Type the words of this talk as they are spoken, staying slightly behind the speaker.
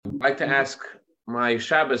I'd like to ask my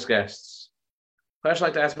Shabbos guests. The question I'd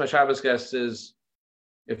like to ask my Shabbos guests is,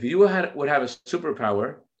 if you would have a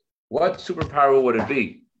superpower, what superpower would it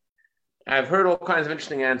be? I've heard all kinds of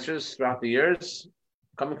interesting answers throughout the years,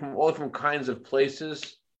 coming from all different kinds of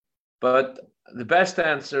places, but the best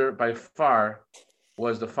answer by far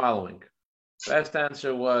was the following. The best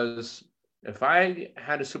answer was, if I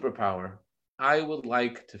had a superpower, I would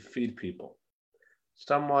like to feed people.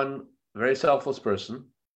 Someone, a very selfless person,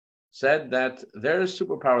 said that their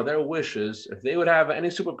superpower, their wishes, if they would have any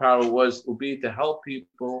superpower, would be to help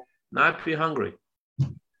people not be hungry.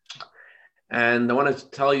 And I want to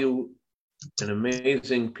tell you an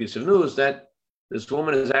amazing piece of news that this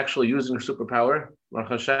woman is actually using her superpower, Baruch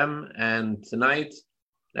Hashem, and tonight,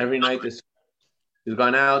 every night, she's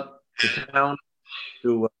gone out to town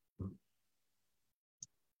to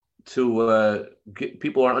get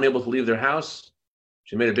people who are unable to leave their house.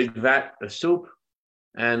 She made a big vat of soup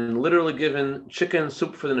and literally given chicken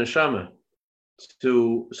soup for the neshama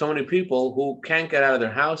to so many people who can't get out of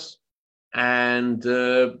their house and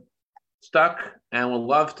stuck and would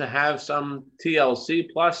love to have some TLC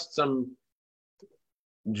plus some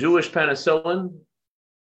Jewish penicillin.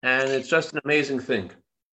 And it's just an amazing thing.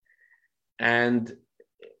 And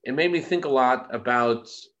it made me think a lot about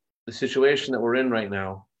the situation that we're in right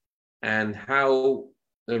now and how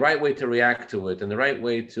the right way to react to it and the right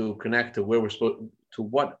way to connect to where we're supposed to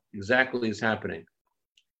what exactly is happening.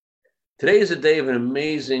 Today is a day of an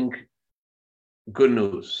amazing good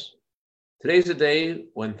news. Today is a day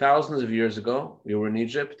when thousands of years ago, we were in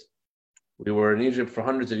Egypt. We were in Egypt for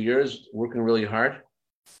hundreds of years, working really hard.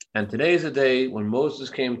 And today is a day when Moses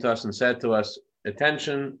came to us and said to us,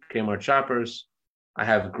 attention, came our choppers. I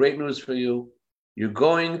have great news for you. You're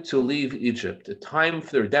going to leave Egypt. The time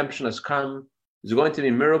for the redemption has come. There's going to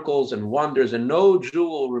be miracles and wonders, and no Jew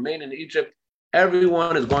will remain in Egypt.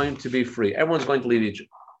 Everyone is going to be free. Everyone's going to leave Egypt.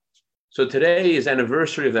 So today is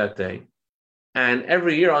anniversary of that day. And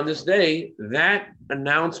every year on this day, that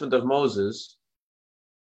announcement of Moses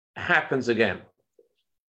happens again.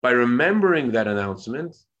 By remembering that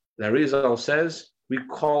announcement, the Arizal says, we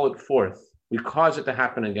call it forth. We cause it to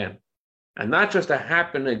happen again. And not just to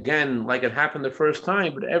happen again like it happened the first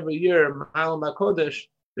time, but every year, Ma'alam HaKodesh,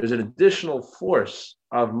 there's an additional force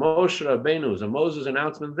of Moshe Rabbeinu's, a Moses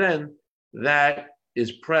announcement then, that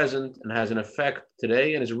is present and has an effect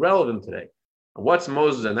today and is relevant today. What's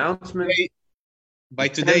Moses' announcement? By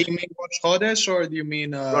today, you mean Rosh Chodesh, or do you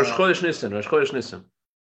mean... Rosh Chodesh Nisan, Rosh Chodesh Nisan.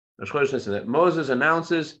 Rosh Chodesh Nisan. That Moses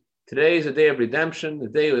announces, today is a day of redemption, the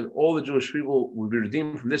day when all the Jewish people will be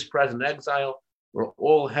redeemed from this present exile. We're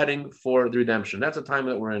all heading for the redemption. That's the time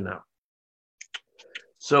that we're in now.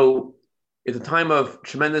 So it's a time of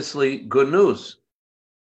tremendously good news.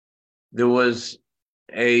 There was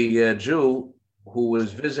a Jew who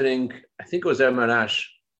was visiting, I think it was Emarash.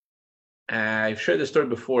 I've shared this story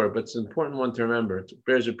before, but it's an important one to remember. It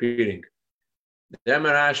bears repeating. The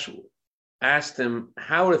Emarash asked him,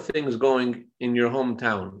 how are things going in your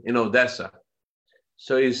hometown, in Odessa?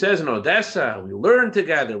 So he says, in Odessa, we learn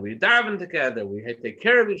together, we daven together, we take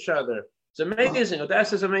care of each other. It's amazing.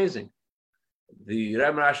 Odessa is amazing. The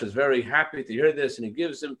Emarash is very happy to hear this, and he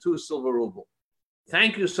gives him 2 silver rubles.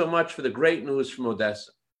 Thank you so much for the great news from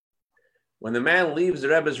Odessa. When the man leaves the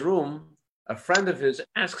Rebbe's room, a friend of his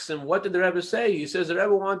asks him, what did the Rebbe say? He says, the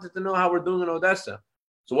Rebbe wanted to know how we're doing in Odessa.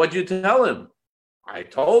 So what did you tell him? I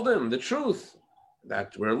told him the truth,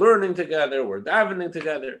 that we're learning together, we're davening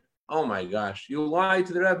together. Oh my gosh, you lied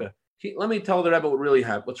to the Rebbe. Let me tell the Rebbe what really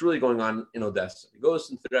happened, what's really going on in Odessa. He goes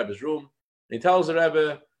into the Rebbe's room, and he tells the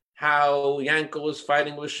Rebbe how Yankel was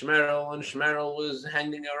fighting with Shmerel, and Shmerel was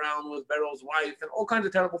hanging around with Beryl's wife, and all kinds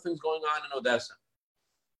of terrible things going on in Odessa.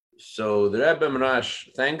 So the Rebbe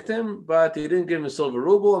Marash thanked him, but he didn't give him a silver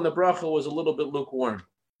ruble, and the bracha was a little bit lukewarm.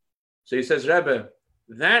 So he says, Rebbe,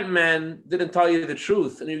 that man didn't tell you the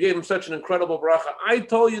truth, and you gave him such an incredible bracha. I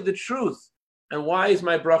told you the truth, and why is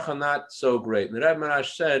my bracha not so great? And the Rebbe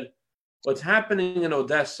Marash said, what's happening in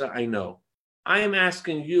Odessa, I know. I am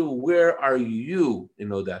asking you, where are you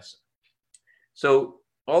in Odessa? So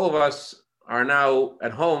all of us are now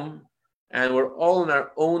at home, and we're all in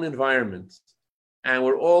our own environment. And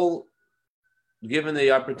we're all given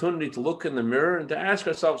the opportunity to look in the mirror and to ask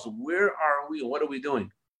ourselves, where are we and what are we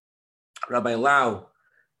doing? Rabbi Lau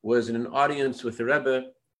was in an audience with the Rebbe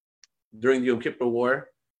during the Yom Kippur War,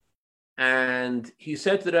 and he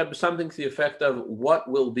said to the Rebbe something to the effect of, what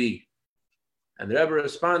will be? And the Rebbe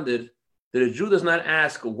responded that a Jew does not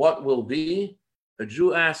ask what will be, a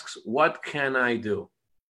Jew asks, what can I do?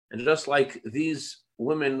 And just like these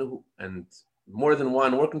women, and more than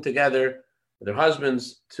one, working together, their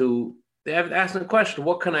husbands to They have asked the question,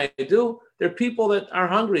 what can I do? There are people that are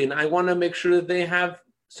hungry, and I want to make sure that they have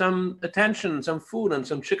some attention, some food, and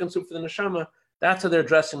some chicken soup for the neshama. That's how they're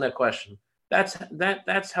addressing that question. That's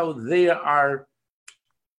how they are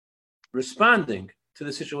responding to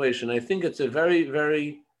the situation. I think it's a very,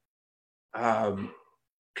 very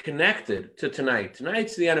connected to tonight.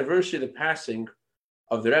 Tonight's the anniversary of the passing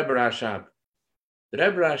of the Rebbe Rashab. The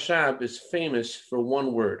Rebbe Rashab is famous for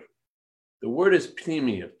one word. The word is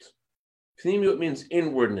pnimiyut. Pnimiyut means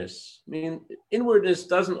inwardness. Inwardness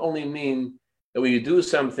doesn't only mean that when you do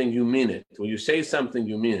something, you mean it. When you say something,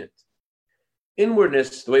 you mean it.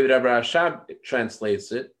 Inwardness, the way that Rebbe Rashab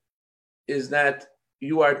translates it, is that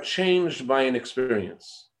you are changed by an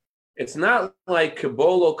experience. It's not like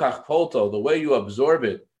kibolo kachpolto, the way you absorb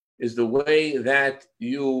it is the way that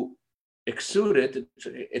you exude it.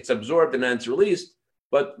 It's absorbed and then it's released,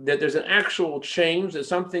 but that there's an actual change, that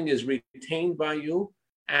something is retained by you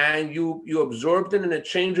and you absorbed it and it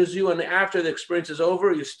changes you, and after the experience is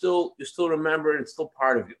over, you still remember it, it's still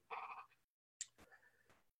part of you.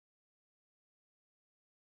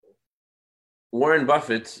 Warren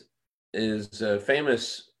Buffett is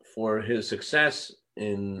famous for his success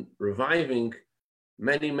in reviving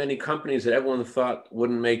many, many companies that everyone thought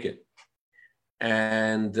wouldn't make it.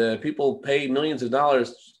 And people pay millions of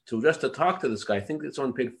dollars just to talk to this guy. I think that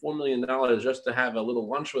someone paid $4 million just to have a little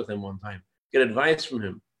lunch with him one time, get advice from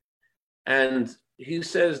him. And he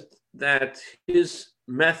says that his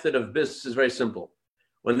method of business is very simple.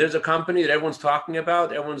 When there's a company that everyone's talking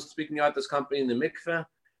about, everyone's speaking about this company in the mikveh,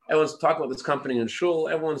 everyone's talking about this company in shul,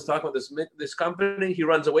 everyone's talking about this company, he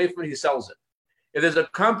runs away from it, he sells it. If there's a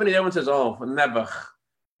company, everyone says, oh, never.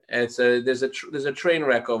 There's a train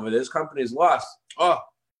wreck over there. This company is lost. Oh,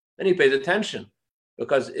 then he pays attention.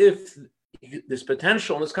 Because if there's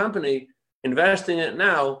potential in this company, investing in it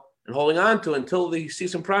now and holding on to it until they see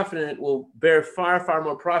some profit in it will bear far, far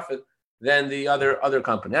more profit than the other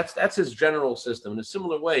company. That's his general system. In a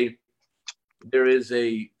similar way, there is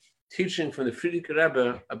a teaching from the Frierdiker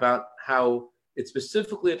Rebbe about how it's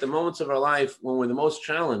specifically at the moments of our life when we're the most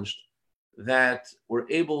challenged that we're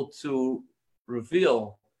able to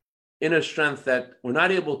reveal inner strength that we're not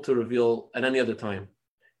able to reveal at any other time.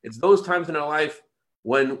 It's those times in our life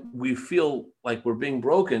when we feel like we're being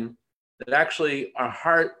broken that actually our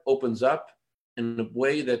heart opens up in a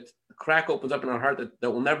way that a crack opens up in our heart that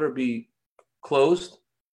will never be closed,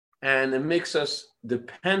 and it makes us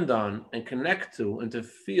depend on and connect to and to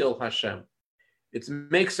feel Hashem. It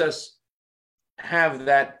makes us have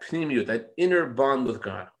that pnimiyut, that inner bond with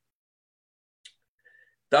God.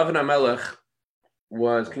 David HaMelech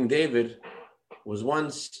King David was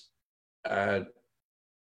once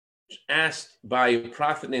asked by a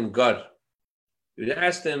prophet named Gad. He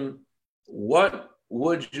asked him, what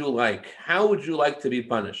would you like? How would you like to be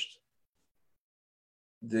punished?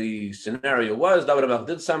 The scenario was David HaMelech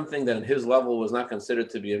did something that at his level was not considered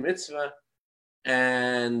to be a mitzvah,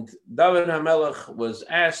 and David HaMelech was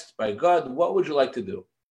asked by God, what would you like to do?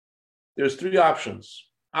 There's three options.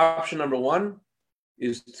 Option number one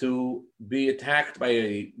is to be attacked by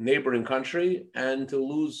a neighboring country and to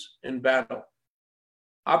lose in battle.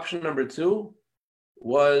 Option number two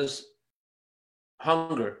was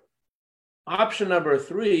hunger. Option number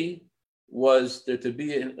three was there to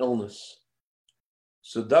be an illness.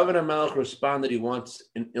 So David HaMelech responded, he wants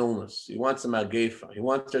an illness. He wants a magefa. He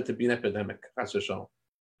wants there to be an epidemic.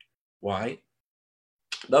 Why?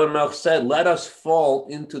 David HaMelech said, let us fall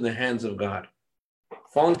into the hands of God.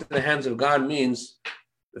 Falling into the hands of God means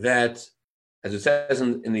that, as it says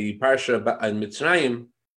in the Parsha in Mitzrayim,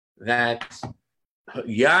 that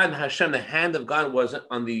Yad Hashem, the hand of God, was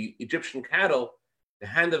on the Egyptian cattle. The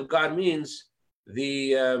hand of God means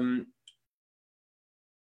the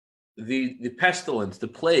pestilence, the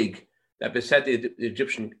plague that beset the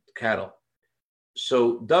Egyptian cattle.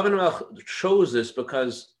 So David HaMelech chose this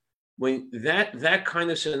because when that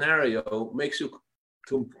kind of scenario makes you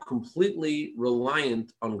completely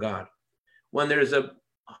reliant on God. When there's a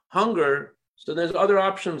hunger, so there's other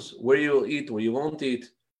options where you will eat, where you won't eat.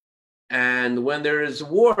 And when there is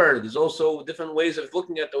war, there's also different ways of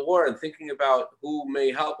looking at the war and thinking about who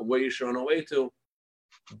may help and where you should run away to.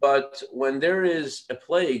 But when there is a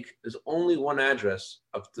plague, there's only one address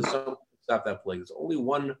to stop that plague. There's only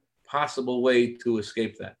one possible way to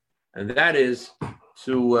escape that, and that is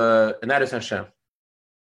Hashem.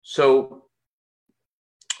 So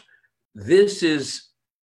this is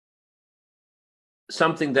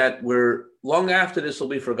something that long after this will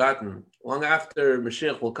be forgotten, long after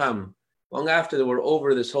Mashiach will come, long after we're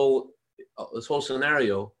over this whole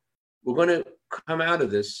scenario, we're going to come out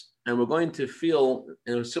of this and we're going to feel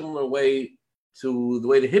in a similar way to the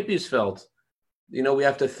way the hippies felt. We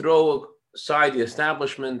have to throw aside the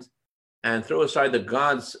establishment and throw aside the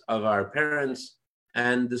gods of our parents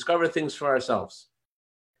and discover things for ourselves.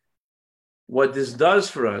 What this does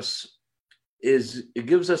for us is it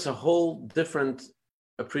gives us a whole different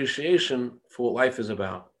appreciation for what life is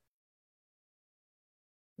about.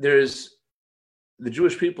 There's the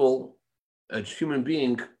Jewish people, a human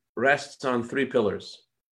being rests on three pillars: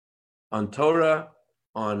 on Torah,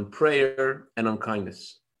 on prayer, and on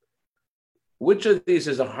kindness. Which of these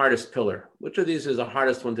is the hardest pillar? Which of these is the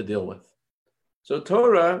hardest one to deal with? So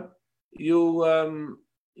Torah, you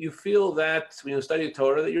feel that when you study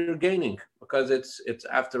Torah that you're gaining, because it's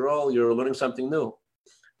after all, you're learning something new.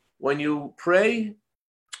 When you pray,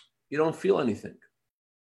 you don't feel anything.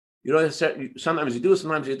 You don't. Sometimes you do,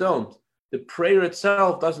 sometimes you don't. The prayer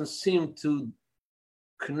itself doesn't seem to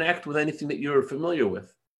connect with anything that you're familiar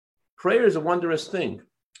with. Prayer is a wondrous thing.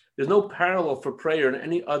 There's no parallel for prayer in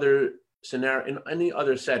any other scenario, in any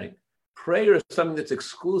other setting. Prayer is something that's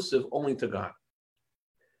exclusive only to God.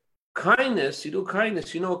 Kindness, you do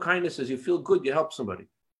kindness, you know what kindness is, you feel good, you help somebody.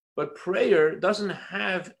 But prayer doesn't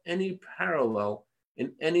have any parallel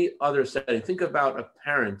in any other setting. Think about a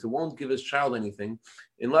parent who won't give his child anything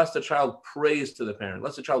unless the child prays to the parent,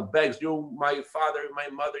 unless the child begs, "You're my father, my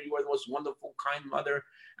mother, you are the most wonderful, kind mother,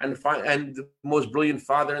 and the most brilliant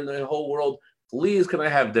father in the whole world. Please, can I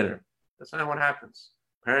have dinner?" That's not what happens.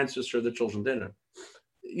 Parents just serve their children dinner.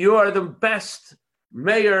 "You are the best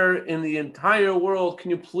mayor in the entire world.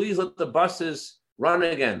 Can you please let the buses run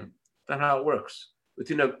again?" That's not how it works.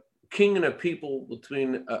 Between a king and a people,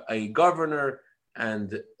 between a governor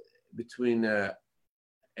and between in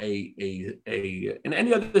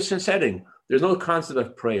any other setting, there's no concept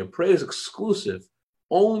of prayer. Prayer is exclusive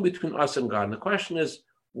only between us and God. And the question is,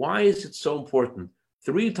 why is it so important?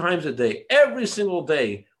 3 times a day, every single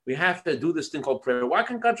day, we have to do this thing called prayer. Why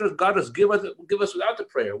can't God just give us without the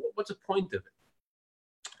prayer? What's the point of it?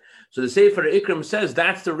 So the Sefer Ikrim says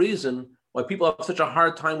that's the reason why people have such a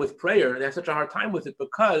hard time with prayer. They have such a hard time with it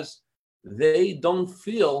because they don't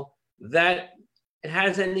feel that it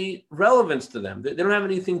has any relevance to them. They don't have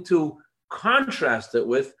anything to contrast it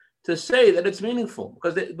with to say that it's meaningful,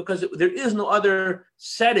 because there is no other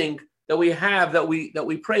setting that we have that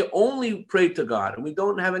we pray, only pray to God, and we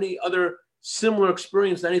don't have any other similar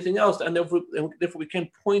experience to anything else, and therefore we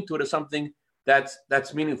can't point to it as something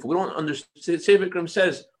that's meaningful. We don't understand. Sefer Ikrim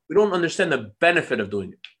says we don't understand the benefit of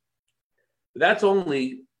doing it. That's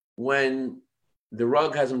only when the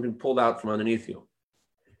rug hasn't been pulled out from underneath you.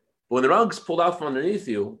 But when the rug's pulled out from underneath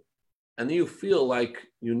you, and then you feel like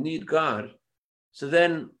you need God, so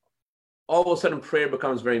then all of a sudden prayer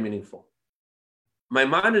becomes very meaningful.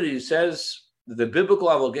 Maimonides says that the biblical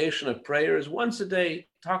obligation of prayer is once a day,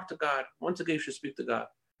 talk to God. Once a day, you should speak to God.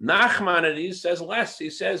 Nachmanides says less. He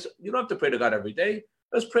says you don't have to pray to God every day.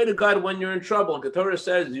 Let's pray to God when you're in trouble. And the Torah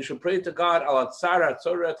says you should pray to God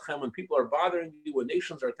when people are bothering you, when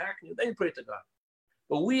nations are attacking you, then you pray to God.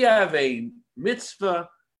 But we have a mitzvah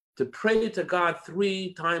to pray to God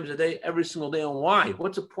 3 times a day, every single day. And why?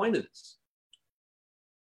 What's the point of this?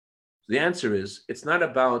 The answer is, it's not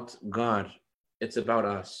about God. It's about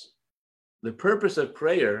us. The purpose of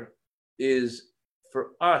prayer is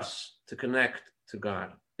for us to connect to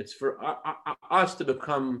God. It's for us to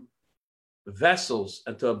become vessels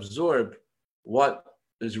and to absorb what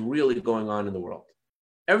is really going on in the world.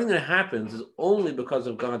 Everything that happens is only because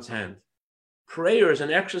of God's hand. Prayer is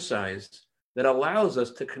an exercise that allows us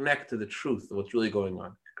to connect to the truth of what's really going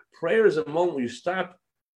on. Prayer is a moment where you stop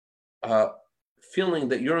feeling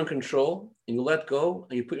that you're in control, and you let go,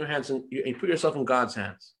 and you put you put yourself in God's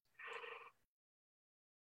hands.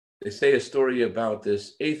 They say a story about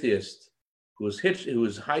this atheist who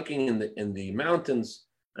was hiking in the mountains,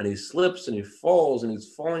 and he slips and he falls, and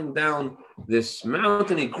he's falling down this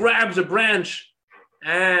mountain. He grabs a branch,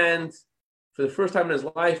 and for the first time in his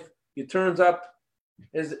life, he turns up.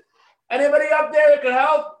 Is anybody up there that can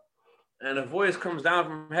help? And a voice comes down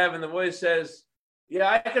from heaven. The voice says, "Yeah,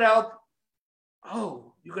 I can help."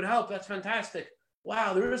 "Oh, you could help. That's fantastic.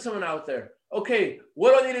 Wow, there is someone out there. Okay,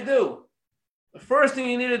 what do I need to do?" "The first thing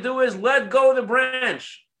you need to do is let go of the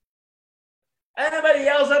branch." "Anybody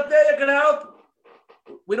else up there that can help?"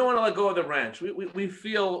 We don't want to let go of the branch. We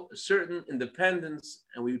feel certain independence,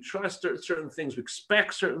 and we trust certain things. We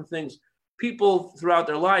expect certain things. People throughout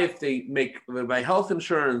their life, they buy health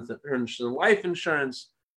insurance, life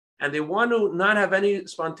insurance, and they want to not have any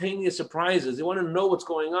spontaneous surprises. They want to know what's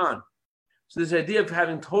going on. So this idea of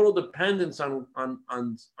having total dependence on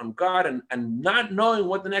God and not knowing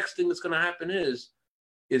what the next thing that's going to happen is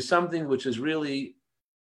something which is really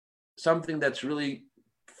something that's really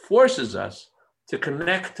forces us to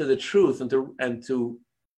connect to the truth and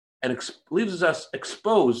leaves us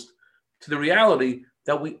exposed to the reality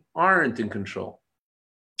that we aren't in control.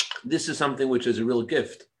 This is something which is a real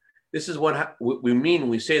gift. This is what we mean when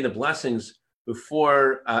we say the blessings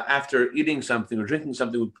before, after eating something or drinking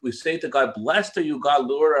something. We say to God, blessed are you, God,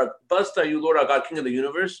 blessed are you, Lord, our God, King of the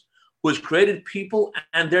universe, who has created people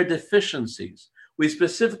and their deficiencies. We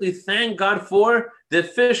specifically thank God for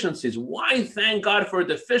deficiencies. Why thank God for a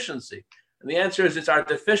deficiency? And the answer is it's our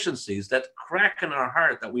deficiencies that crack in our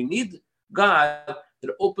heart, that we need God,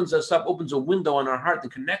 that opens us up, opens a window on our heart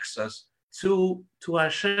that connects us to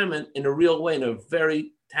Hashem in a real way, in a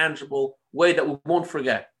very tangible way that we won't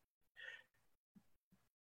forget.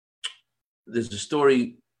 There's a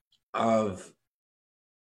story of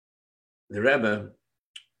the Rebbe,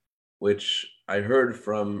 which I heard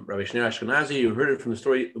from Rabbi Shneur Ashkenazi. You heard it from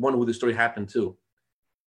the one who the story happened to.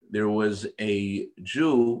 There was a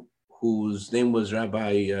Jew whose name was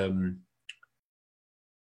Rabbi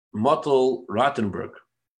Motel Rottenberg,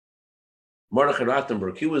 Mordechai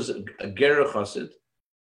Rottenberg. He was a Ger Chassid,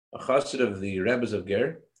 a Chassid of the Rebbes of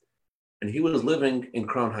Ger, and he was living in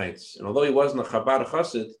Crown Heights. And although he wasn't a Chabad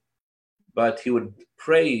Chassid, but he would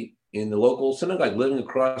pray in the local synagogue, living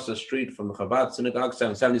across the street from the Chabad synagogue,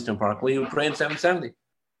 770 Eastern Parkway. He would pray in 770.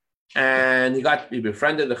 And he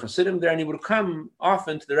befriended the Hasidim there, and he would come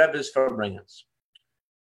often to the Rebbe's Farbrengens.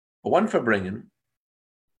 But one Farbrengen,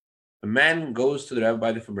 a man goes to the Rebbe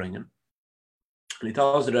by the Farbrengen, and he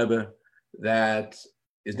tells the Rebbe that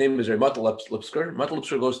his name is Rebbe Motel Lipsker. Motel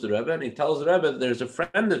Lipsker goes to the Rebbe, and he tells the Rebbe that there's a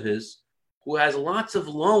friend of his who has lots of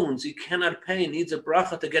loans he cannot pay, needs a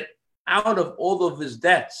bracha to get out of all of his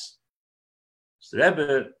debts. So the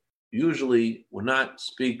Rebbe usually would not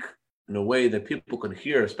speak in a way that people could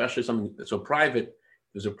hear, especially something that's so private.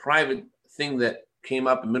 There's a private thing that came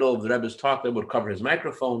up in the middle of the Rebbe's talk that would cover his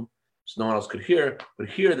microphone so no one else could hear. But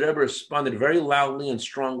here the Rebbe responded very loudly and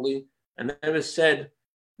strongly, and the Rebbe said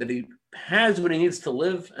that he has what he needs to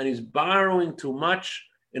live, and he's borrowing too much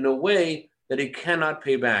in a way that he cannot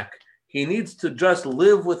pay back. He needs to just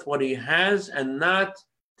live with what he has and not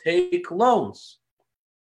take loans.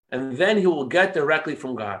 And then he will get directly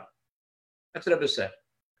from God. That's what the Rebbe said.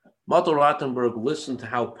 Motel Rottenberg listened to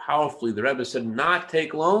how powerfully the Rebbe said not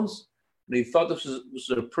take loans, and he thought this was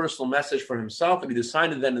a personal message for himself, and he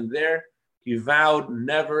decided then and there, he vowed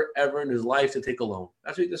never ever in his life to take a loan.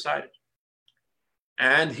 That's what he decided.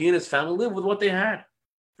 And he and his family lived with what they had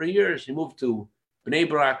for years. He moved to Bnei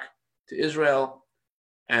Brak, to Israel,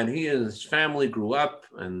 and he and his family grew up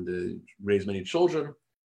and raised many children.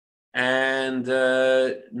 And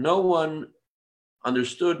no one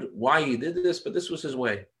understood why he did this, but this was his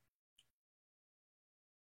way.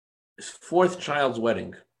 His fourth child's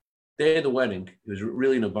wedding, day of the wedding, he was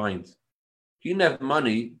really in a bind. He didn't have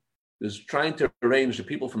money. He was trying to arrange the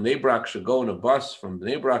people from Bnei Brak should go in a bus from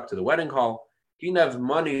Bnei Brak to the wedding hall. He didn't have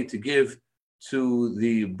money to give to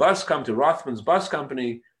the bus company, to Rothman's bus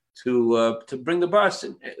company, to bring the bus.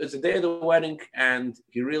 It was the day of the wedding, and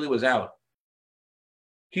he really was out.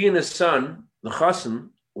 He and his son, the Chassan,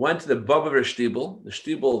 went to the Bobover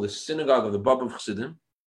Shtibel, the synagogue of the Bobover Chassidim,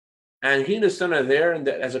 and he and his son are there, and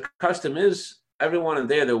as a custom is, everyone on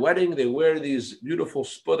the day of their wedding, they wear these beautiful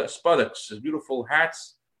spadaks, these beautiful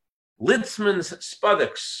hats. Litzman's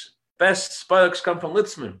spadaks, best spadaks come from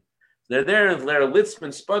Litzman. They're there in their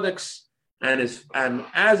Litzman spadaks, and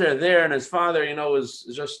as they're there, and his father,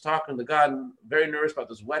 is just talking to God, and very nervous about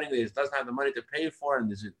this wedding that he doesn't have the money to pay for, and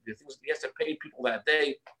there's things he has to pay people that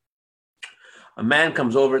day. A man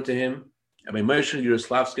comes over to him, Rabbi Moshe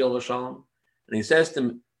Yeruslavsky Alav Shalom, and he says to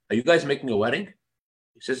him, "Are you guys making a wedding?"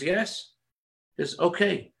 He says, "Yes." He says,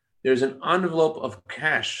 "Okay, there's an envelope of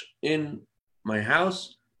cash in my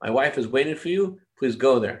house. My wife is waiting for you. Please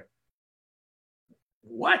go there."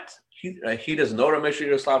 What? He doesn't know Rabbi Moshe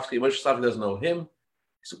Yeruslavsky. Moshe Yeruslavsky doesn't know him.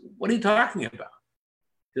 He said, "What are you talking about?"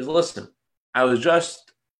 He says, "Listen, I was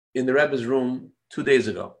just in the Rebbe's room 2 days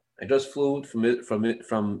ago. I just flew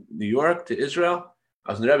from New York to Israel.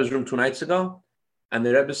 I was in the Rebbe's room 2 nights ago, and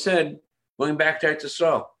the Rebbe said, going back to Eretz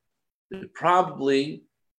Yisrael, probably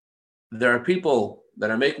there are people that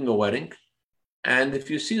are making a wedding, and if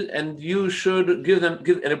you see, and you should give, and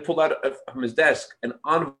he pulled out from his desk an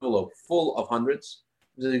envelope full of hundreds.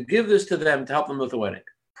 He said, give this to them to help them with the wedding.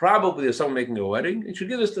 Probably there's someone making a wedding, you should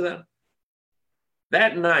give this to them."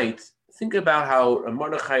 That night, think about how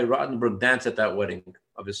Mordechai Rottenberg danced at that wedding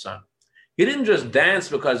of his son. He didn't just dance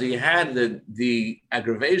because he had the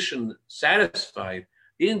aggravation satisfied.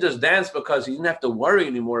 He didn't just dance because he didn't have to worry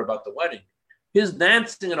anymore about the wedding. His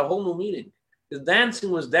dancing had a whole new meaning. His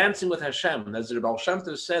dancing was dancing with Hashem. As the Baal Shem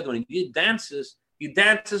Tov said, when he dances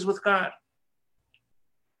with God.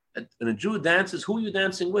 When a Jew dances, who are you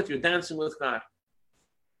dancing with? You're dancing with God.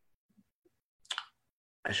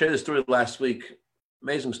 I shared this story last week.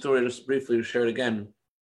 Amazing story, just briefly to share it again.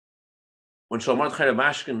 When Shlomo Mordechai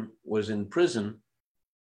Mashkin was in prison,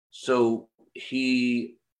 so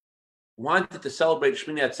he wanted to celebrate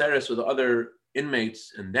Shmini Atzeres with other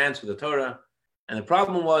inmates and dance with the Torah. And the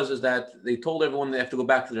problem was that they told everyone they have to go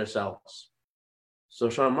back to their cells. So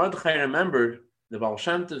Shlomo Mordechai remembered the Baal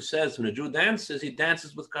Shem Tov says when a Jew dances, he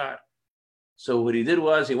dances with God. So what he did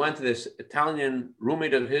was he went to this Italian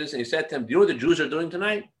roommate of his and he said to him, do you know what the Jews are doing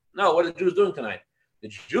tonight? No, what are the Jews doing tonight? The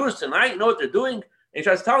Jews tonight, you know what they're doing? And he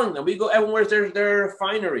starts telling them, everyone wears their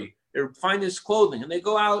finery, their finest clothing, and they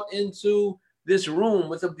go out into this room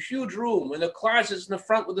with a huge room and the closets in the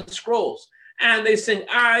front with the scrolls. And they sing,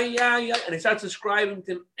 and he starts describing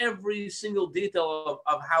to him every single detail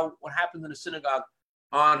of what happened in the synagogue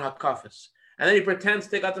on Hakafis. And then he pretends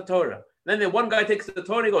to take out the Torah. Then the one guy takes the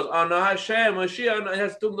Torah and he goes, Ana Hashem, Mashiach, and he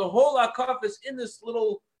has to do the whole Hakafis in this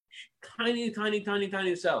little tiny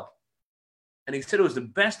cell. And he said it was the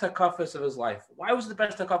best Hakafis of his life. Why was it the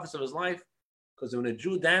best Hakafis of his life? Because when a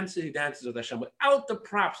Jew dances, he dances with Hashem without the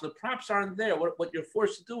props. The props aren't there. What you're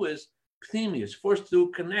forced to do is pnimi, forced to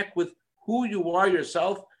connect with who you are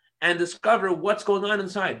yourself and discover what's going on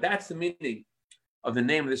inside. That's the meaning of the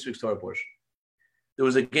name of this week's Torah portion. There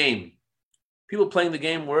was a game. People playing the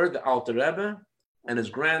game were the Alter Rebbe and his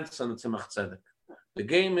grandson, the Tzemach Tzedek. The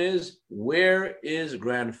game is, where is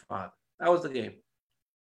grandfather? That was the game.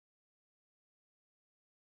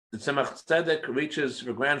 The Tzemach Tzedek reaches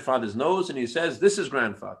for grandfather's nose and he says, this is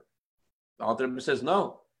grandfather. The Alter Rebbe says,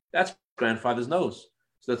 no, that's grandfather's nose.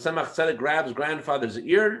 So the Tzemach Tzedek grabs grandfather's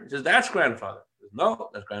ear. He says, that's grandfather. He says, no,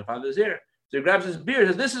 that's grandfather's ear. So he grabs his beard. He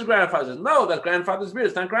says, this is grandfather. He says, no, that's grandfather's beard.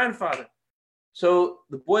 It's not grandfather. So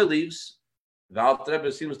the boy leaves. The Alter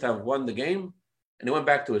Rebbe seems to have won the game. And he went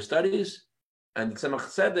back to his studies. And the Tzemach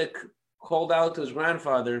Tzedek called out to his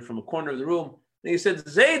grandfather from a corner of the room. And he said,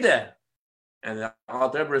 Zayde. And the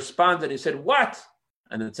Alter Rebbe responded. He said, what?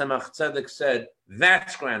 And the Tzemach Tzedek said,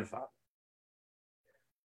 that's grandfather.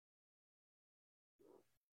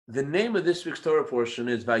 The name of this week's Torah portion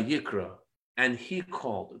is Vayikra, and he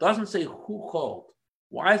called. It doesn't say who called.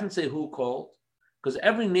 Why doesn't it say who called? Because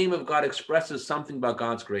every name of God expresses something about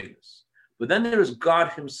God's greatness. But then there is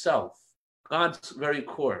God himself, God's very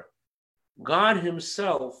core. God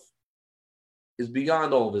himself is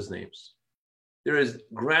beyond all of his names. There is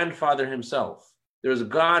grandfather himself. There is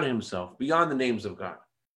God himself, beyond the names of God.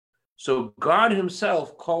 So God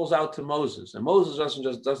himself calls out to Moses. And Moses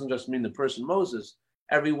doesn't just mean the person Moses.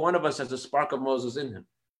 Every one of us has a spark of Moses in him.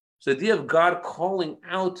 So the idea of God calling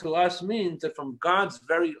out to us means that from God's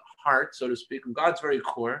very heart, so to speak, from God's very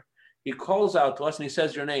core, he calls out to us and he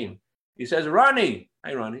says your name. He says, Ronnie.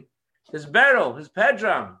 Hi, Ronnie. He says, Beryl. His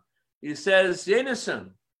Pedram. He says, Yenison.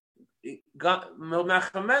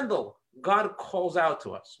 Menachem Mendel. God calls out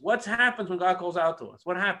to us. What happens when God calls out to us?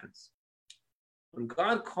 What happens? When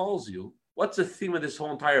God calls you, what's the theme of this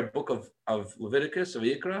whole entire book of Leviticus, of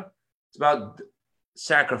Yikra? It's about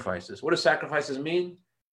sacrifices. What do sacrifices mean?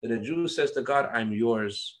 That a Jew says to God, I'm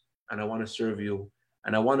yours, and I want to serve you,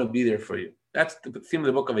 and I want to be there for you. That's the theme of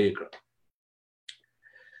the book of Yikra.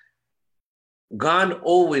 God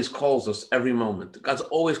always calls us every moment. God's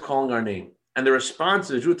always calling our name. And the response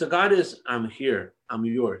of the Jew to God is, I'm here, I'm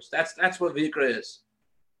yours. That's what Vayikra is.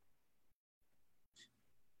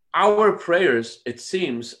 Our prayers, it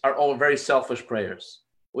seems, are all very selfish prayers.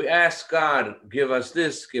 We ask God, give us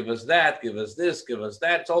this, give us that, give us this, give us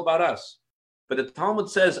that. It's all about us. But the Talmud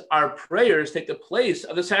says our prayers take the place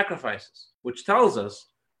of the sacrifices, which tells us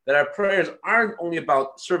that our prayers aren't only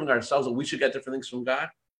about serving ourselves and we should get different things from God.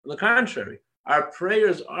 On the contrary, our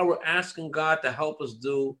prayers are we're asking God to help us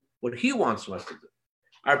do what he wants us to do.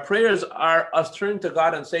 Our prayers are us turning to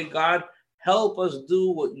God and saying, God, help us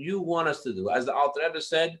do what you want us to do. As the Alter Rebbe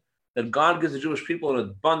said, that God gives the Jewish people an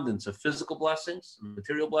abundance of physical blessings,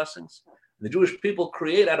 material blessings. The Jewish people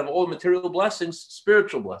create out of all material blessings,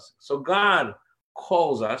 spiritual blessings. So God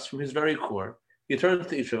calls us from his very core. He turns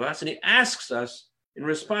to each of us and he asks us in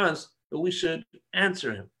response that we should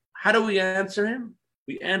answer him. How do we answer him?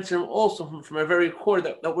 We answer him also from our very core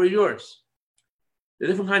that we're yours. There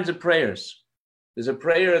are different kinds of prayers. There's a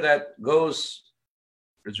prayer that goes,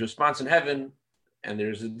 there's a response in heaven, and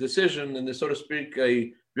there's a decision, and there's, so to speak,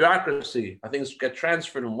 a bureaucracy. Things get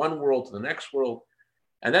transferred from one world to the next world.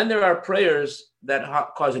 And then there are prayers that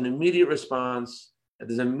cause an immediate response, that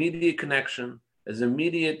there's immediate connection, there's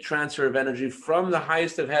immediate transfer of energy from the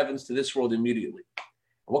highest of heavens to this world immediately.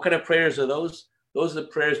 And what kind of prayers are those? Those are the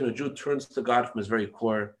prayers when a Jew turns to God from his very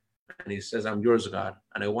core and he says, I'm yours, God,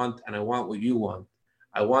 and I want what you want.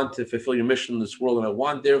 I want to fulfill your mission in this world, and I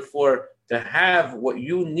want, therefore, to have what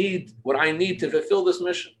you need, what I need to fulfill this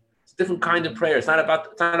mission. It's a different kind of prayer. It's not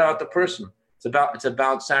about the person. It's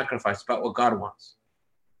about sacrifice. It's about what God wants.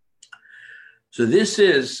 So this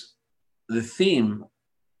is the theme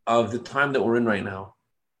of the time that we're in right now.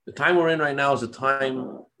 The time we're in right now is a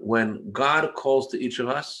time when God calls to each of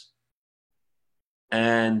us,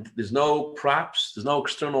 and there's no props, there's no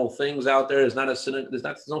external things out there. There's no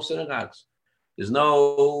synagogues, there's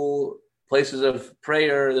no places of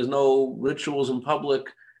prayer, there's no rituals in public.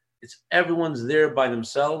 It's everyone's there by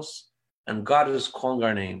themselves, and God is calling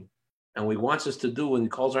our name. And what He wants us to do when He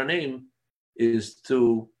calls our name is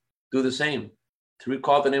to do the same, to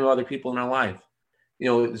recall the name of other people in our life. You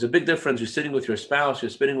know, there's a big difference. You're sitting with your spouse, you're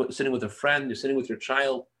sitting with a friend, you're sitting with your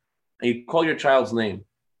child, and you call your child's name.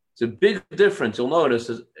 It's a big difference. You'll notice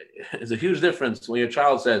it's a huge difference when your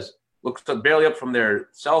child looks barely up from their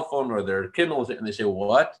cell phone or their Kindle, and they say,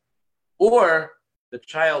 "What?" Or the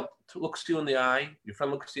child looks you in the eye, your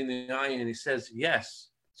friend looks you in the eye, and he says, "Yes."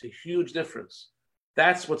 It's a huge difference.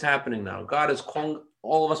 That's what's happening now. God is calling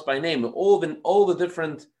all of us by name. All the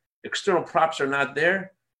different external props are not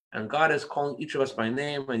there, and God is calling each of us by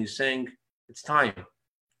name, and He's saying, "It's time.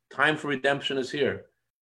 Time for redemption is here."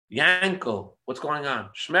 Yankel, what's going on?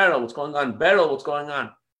 Shmerel, what's going on? Beryl, what's going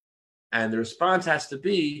on? And the response has to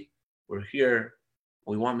be, we're here,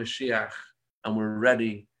 we want Mashiach, and we're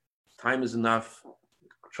ready. Time is enough.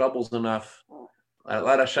 Trouble's enough.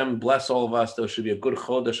 Let Hashem bless all of us. There should be a good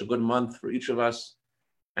chodesh, a good month for each of us.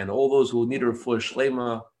 And all those who need a refuah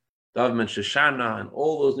shlema, Dav and Shoshana, and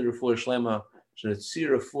all those need a refuah shlema, Shnetzir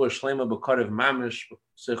refuah shlema b'karev mamish,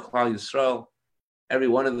 Klal Yisrael, every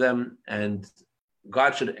one of them. And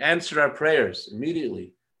God should answer our prayers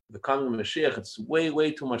immediately. The coming of Mashiach, it's way,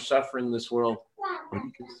 way too much suffering in this world. And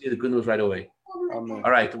you can see the good news right away. Amen.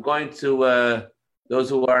 All right, I'm going to, those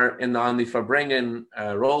who are on the Farbrengen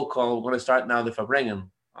roll call, we're going to start now the Farbrengen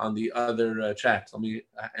on the other chat. Let me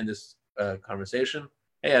end this conversation.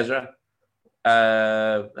 Hey, Ezra.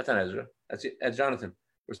 That's not Ezra. That's Jonathan.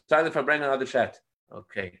 We're starting the Farbrengen on the other chat.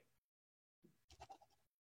 Okay.